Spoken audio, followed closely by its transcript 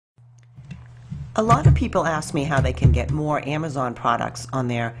A lot of people ask me how they can get more Amazon products on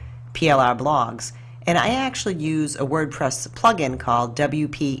their PLR blogs, and I actually use a WordPress plugin called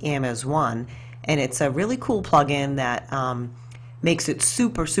WP Amaz One, and it's a really cool plugin that makes it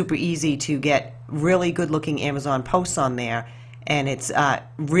super easy to get really good looking Amazon posts on there, and it's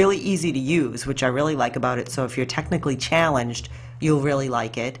really easy to use, which I really like about it. So if you're technically challenged, you'll really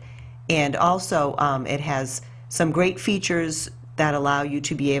like it. And also it has some great features that allow you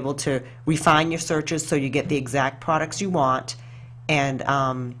to be able to refine your searches so you get the exact products you want. And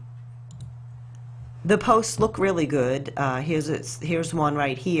the posts look really good. Here's one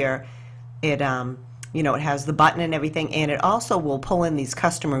right here. It it has the button and everything, and it also will pull in these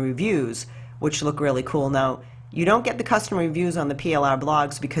customer reviews, which look really cool. Now, you don't get the customer reviews on the PLR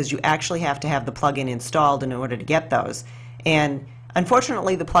blogs because you actually have to have the plugin installed in order to get those. And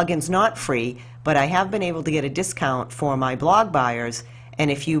unfortunately, the plugin's not free, but I have been able to get a discount for my blog buyers,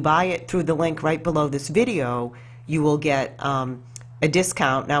 and if you buy it through the link right below this video, you will get a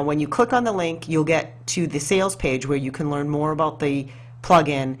discount. Now, when you click on the link, you'll get to the sales page where you can learn more about the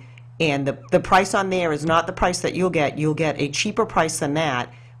plugin, and the price on there is not the price that you'll get. You'll get a cheaper price than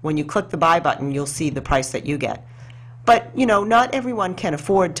that. When you click the buy button, you'll see the price that you get. But, not everyone can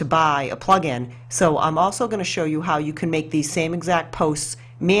afford to buy a plugin, so I'm also going to show you how you can make these same exact posts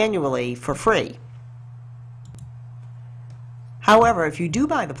manually for free. However, if you do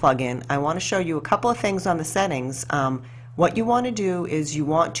buy the plugin, I want to show you a couple of things on the settings. What you want to do is you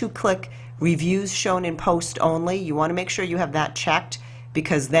want to click Reviews Shown in Post Only. You want to make sure you have that checked,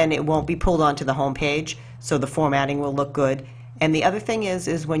 because then it won't be pulled onto the home page, so the formatting will look good. And the other thing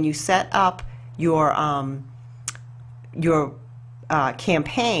is when you set up your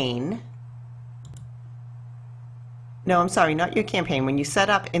campaign, no, I'm sorry, not your campaign. When you set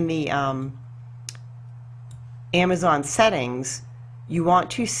up in the Amazon settings, you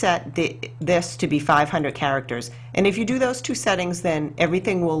want to set this to be 500 characters. And if you do those two settings, then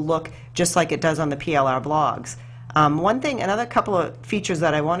everything will look just like it does on the PLR blogs. Another couple of features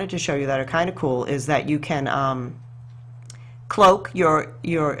that I wanted to show you that are kind of cool is that you can cloak your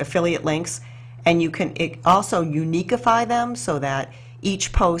affiliate links, and you can also uniqueify them so that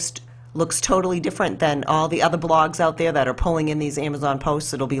each post looks totally different than all the other blogs out there that are pulling in these Amazon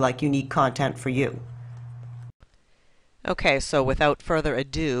posts. It'll be like unique content for you. Okay, so without further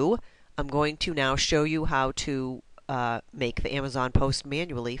ado, I'm going to now show you how to make the Amazon post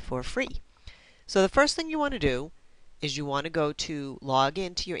manually for free. So the first thing you want to do is you want to go to log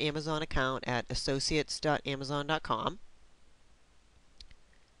into your Amazon account at associates.amazon.com.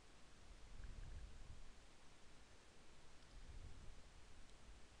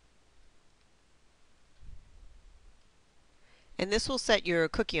 And this will set your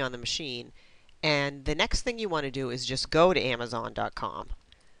cookie on the machine. And the next thing you want to do is just go to Amazon.com.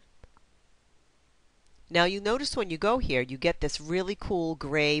 Now you notice when you go here, you get this really cool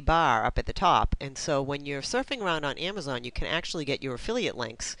gray bar up at the top. And so when you're surfing around on Amazon, you can actually get your affiliate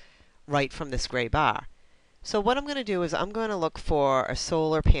links right from this gray bar. So what I'm going to do is I'm going to look for a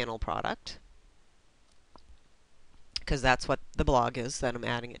solar panel product, because that's what the blog is that I'm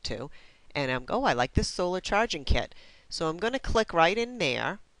adding it to. And I like this solar charging kit. So I'm going to click right in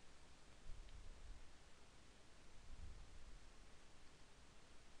there.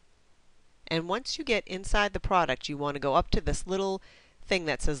 And once you get inside the product, you want to go up to this little thing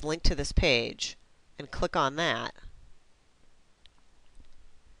that says link to this page and click on that.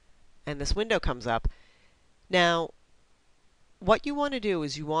 And this window comes up. Now, what you want to do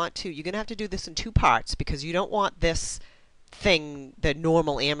is you're going to have to do this in two parts, because you don't want this thing, the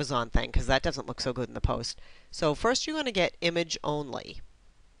normal Amazon thing, because that doesn't look so good in the post. So first you're going to get image only.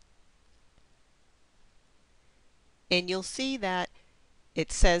 And you'll see that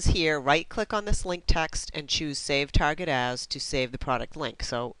it says here, right-click on this link text and choose Save Target As to save the product link.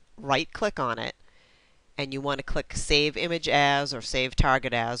 So right-click on it, and you want to click Save Image As or Save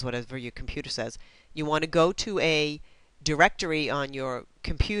Target As, whatever your computer says. You want to go to a directory on your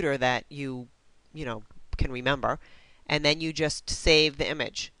computer that you can remember, and then you just save the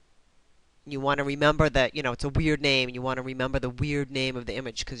image. You want to remember that, it's a weird name, and you want to remember the weird name of the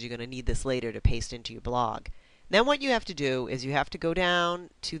image because you're going to need this later to paste into your blog. Then what you have to do is you have to go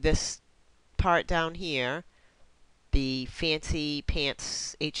down to this part down here, the fancy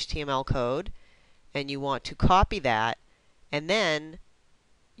pants HTML code, and you want to copy that, and then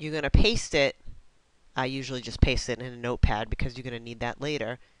you're going to paste it. I usually just paste it in a notepad because you're going to need that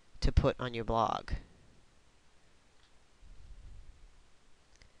later to put on your blog.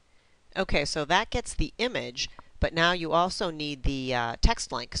 Okay, so that gets the image, but now you also need the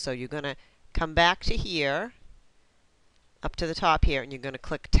text link. So you're going to come back to here, up to the top here, and you're going to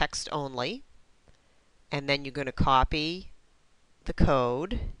click Text Only. and then you're going to copy the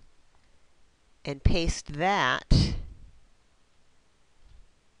code and paste that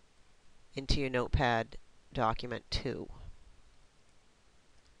into your Notepad document 2.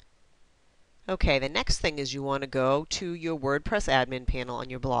 Okay, the next thing is you want to go to your WordPress admin panel on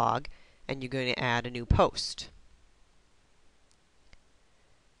your blog, and you're going to add a new post.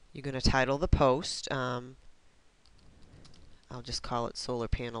 You're going to title the post, I'll just call it Solar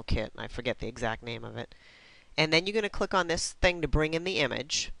Panel Kit, I forget the exact name of it. And then you're going to click on this thing to bring in the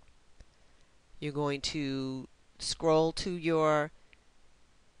image. You're going to scroll to your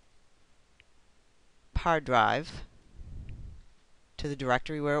hard drive, to the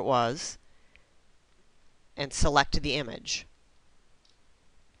directory where it was, and select the image.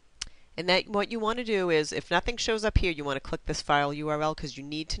 And that what you want to do is, if nothing shows up here, you want to click this file URL because you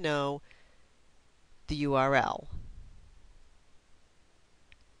need to know the URL.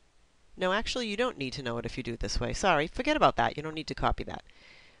 No, actually you don't need to know it if you do it this way. Sorry, forget about that. You don't need to copy that.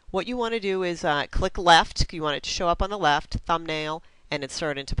 What you want to do is click left. You want it to show up on the left, thumbnail, and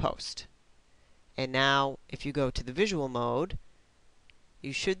insert into post. And now if you go to the visual mode,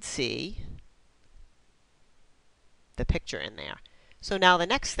 you should see the picture in there. So now the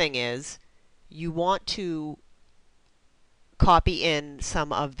next thing is you want to copy in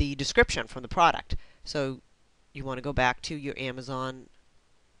some of the description from the product. So you want to go back to your Amazon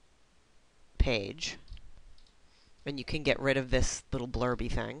page, and you can get rid of this little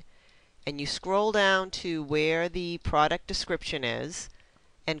blurby thing, and you scroll down to where the product description is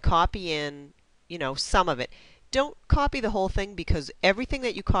and copy in, some of it. Don't copy the whole thing because everything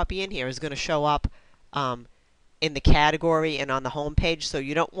that you copy in here is going to show up in the category and on the home page, so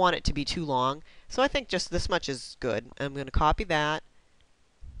you don't want it to be too long. So I think just this much is good. I'm going to copy that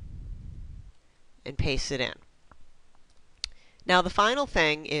and paste it in. Now the final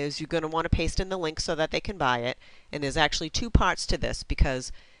thing is you're going to want to paste in the link so that they can buy it. And there's actually two parts to this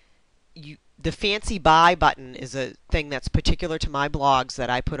because the fancy buy button is a thing that's particular to my blogs that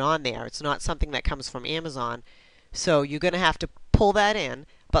I put on there. It's not something that comes from Amazon. So you're going to have to pull that in.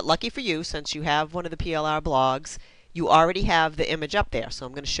 But lucky for you, since you have one of the PLR blogs, you already have the image up there. So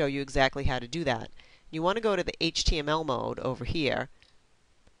I'm going to show you exactly how to do that. You want to go to the HTML mode over here,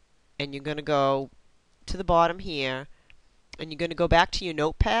 and you're going to go to the bottom here, and you're going to go back to your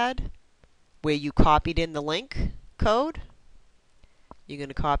Notepad where you copied in the link code. You're going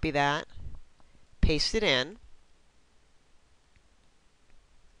to copy that, paste it in.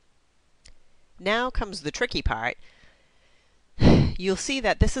 Now comes the tricky part. You'll see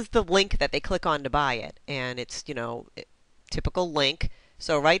that this is the link that they click on to buy it, and it's, typical link.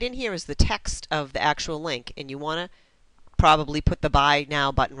 So right in here is the text of the actual link, and you want to probably put the Buy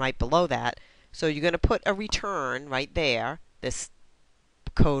Now button right below that. So you're going to put a return right there. This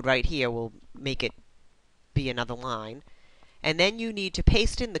code right here will make it be another line. And then you need to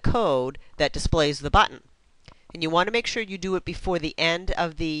paste in the code that displays the button. And you want to make sure you do it before the end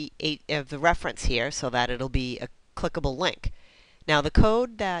of the reference here so that it'll be a clickable link. Now the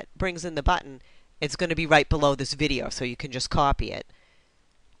code that brings in the button, it's going to be right below this video, so you can just copy it.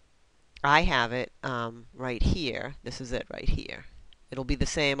 I have it right here. This is it right here. It'll be the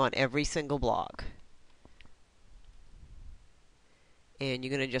same on every single blog. And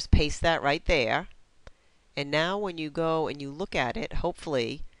you're going to just paste that right there. And now when you go and you look at it,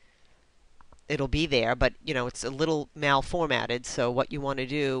 hopefully it'll be there, but it's a little malformatted, so what you want to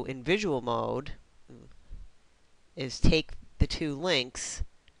do in visual mode is take the two links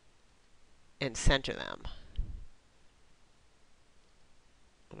and center them.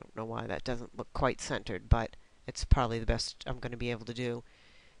 I don't know why that doesn't look quite centered, but it's probably the best I'm going to be able to do.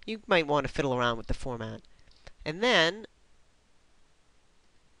 You might want to fiddle around with the format. And then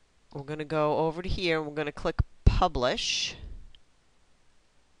we're going to go over to here and we're going to click Publish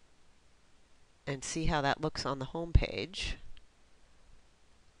and see how that looks on the home page.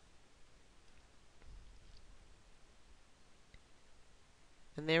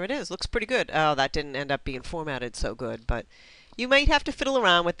 And there it is. Looks pretty good. Oh, that didn't end up being formatted so good, but you might have to fiddle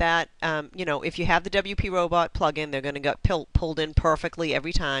around with that. If you have the WP Robot plugin, they're going to get pulled in perfectly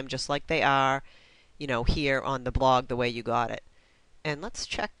every time, just like they are, here on the blog the way you got it. And let's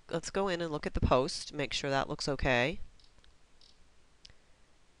check. Let's go in and look at the post, make sure that looks okay.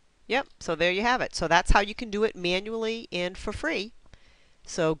 Yep, so there you have it. So that's how you can do it manually and for free.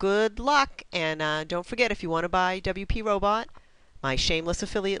 So good luck, and don't forget, if you want to buy WP Robot, my shameless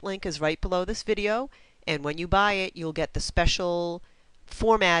affiliate link is right below this video, and when you buy it, you'll get the special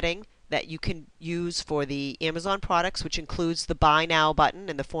formatting that you can use for the Amazon products, which includes the Buy Now button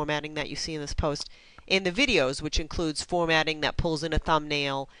and the formatting that you see in this post, and the videos, which includes formatting that pulls in a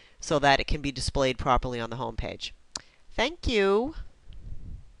thumbnail, so that it can be displayed properly on the home page. Thank you.